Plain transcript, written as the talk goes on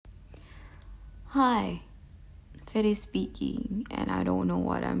Hi, Fede speaking, and I don't know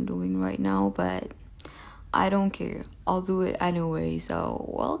what I'm doing right now, but I don't care. I'll do it anyway. So,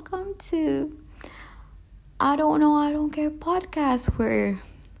 welcome to I don't care podcast where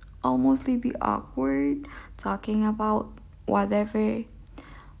I'll mostly be awkward talking about whatever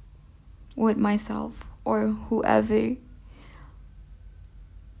with myself or whoever.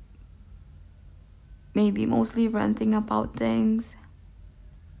 Maybe mostly ranting about things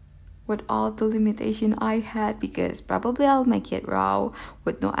with all the limitation I had because probably I'll make it raw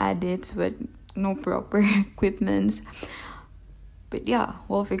with no edits, with no proper equipments. But yeah,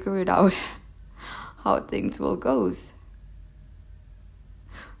 we'll figure it out how things will goes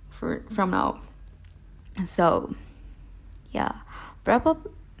from now. So yeah,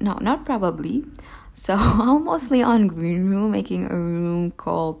 probably no, not probably. So I'm mostly on greenroom making a room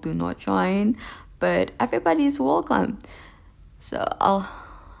called Do Not Join, but everybody is welcome. So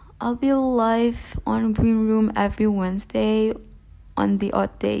I'll be live on Green Room every Wednesday on the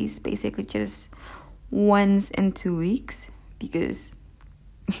odd days, basically just once in 2 weeks because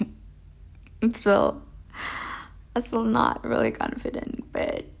I'm still not really confident,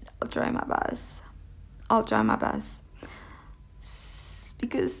 but I'll try my best.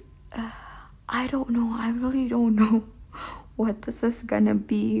 Because I don't know. I really don't know what this is gonna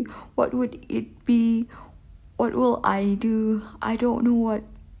be. What would it be? What will I do? I don't know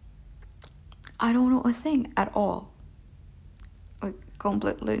a thing at all. I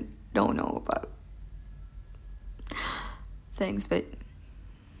completely don't know about things, but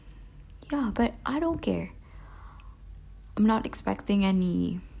yeah, but I don't care. I'm not expecting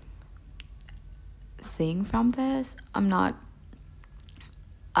any thing from this. I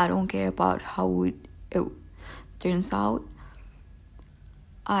don't care about how it turns out.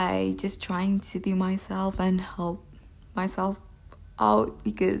 I just trying to be myself and help myself out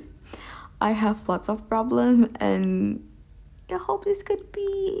because I have lots of problems, and I hope this could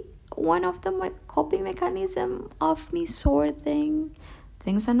be one of the coping mechanism of me sorting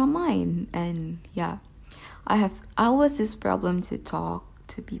things on my mind. And yeah, I always this problem to talk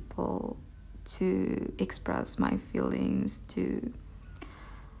to people, to express my feelings, to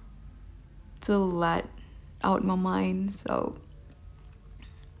let out my mind. So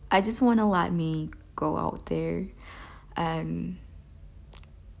I just want to let me go out there and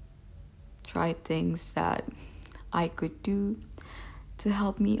try things that I could do to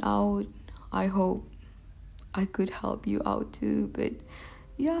help me out. I hope I could help you out too, but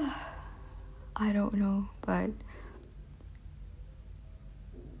yeah, I don't know, but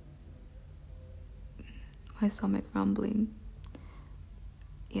my stomach rumbling.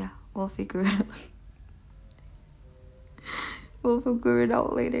 Yeah, we'll figure it out. We'll figure it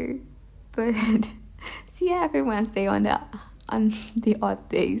out later. But see you every Wednesday on the odd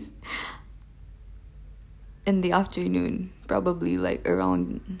days. In the afternoon, probably like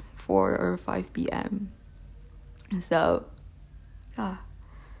around 4 or 5 p.m. So, yeah,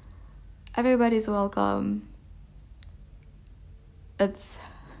 everybody's welcome.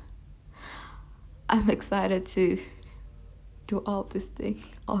 I'm excited to do all this thing.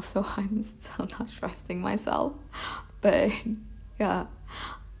 Also, I'm still not trusting myself, but yeah,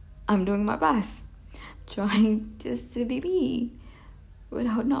 I'm doing my best, trying just to be me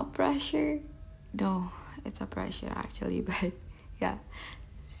without no pressure. No, it's a pressure actually, but yeah.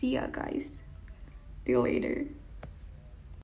 See ya, guys. See you later.